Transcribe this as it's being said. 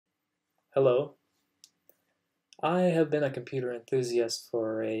Hello. I have been a computer enthusiast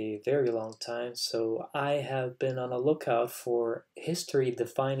for a very long time, so I have been on the lookout for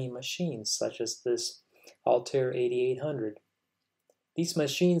history-defining machines such as this Altair 8800. These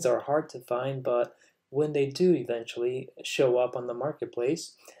machines are hard to find, but when they do eventually show up on the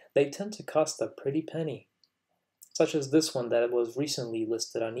marketplace, they tend to cost a pretty penny, such as this one that was recently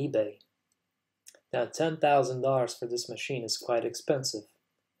listed on eBay. Now, $10,000 for this machine is quite expensive.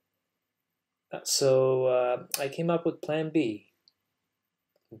 So I came up with Plan B.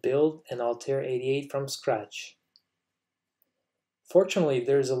 Build an Altair 88 from scratch. Fortunately,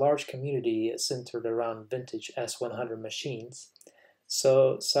 there's a large community centered around vintage S100 machines,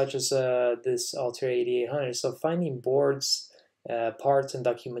 such as this Altair 8800. So finding boards, parts, and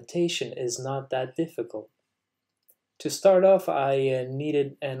documentation is not that difficult. To start off, I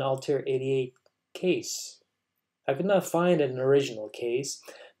needed an Altair 88 case. I could not find an original case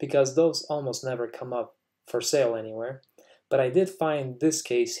because those almost never come up for sale anywhere. But I did find this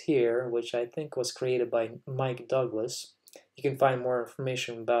case here, which I think was created by Mike Douglas. You can find more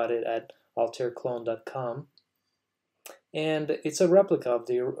information about it at altairclone.com. And it's a replica of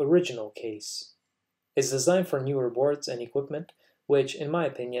the original case. It's designed for newer boards and equipment, which in my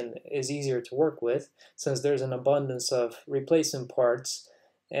opinion is easier to work with since there's an abundance of replacement parts,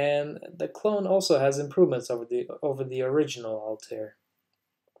 and the clone also has improvements over the original Altair.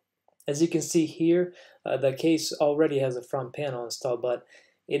 As you can see here, the case already has a front panel installed, but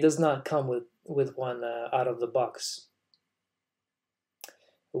it does not come with one out of the box.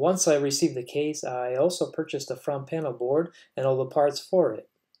 Once I received the case, I also purchased a front panel board and all the parts for it.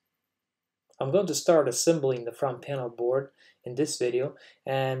 I'm going to start assembling the front panel board in this video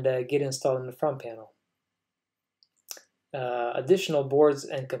and get installed in the front panel. Additional boards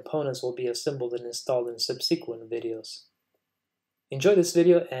and components will be assembled and installed in subsequent videos. Enjoy this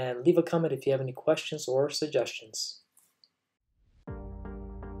video and leave a comment if you have any questions or suggestions.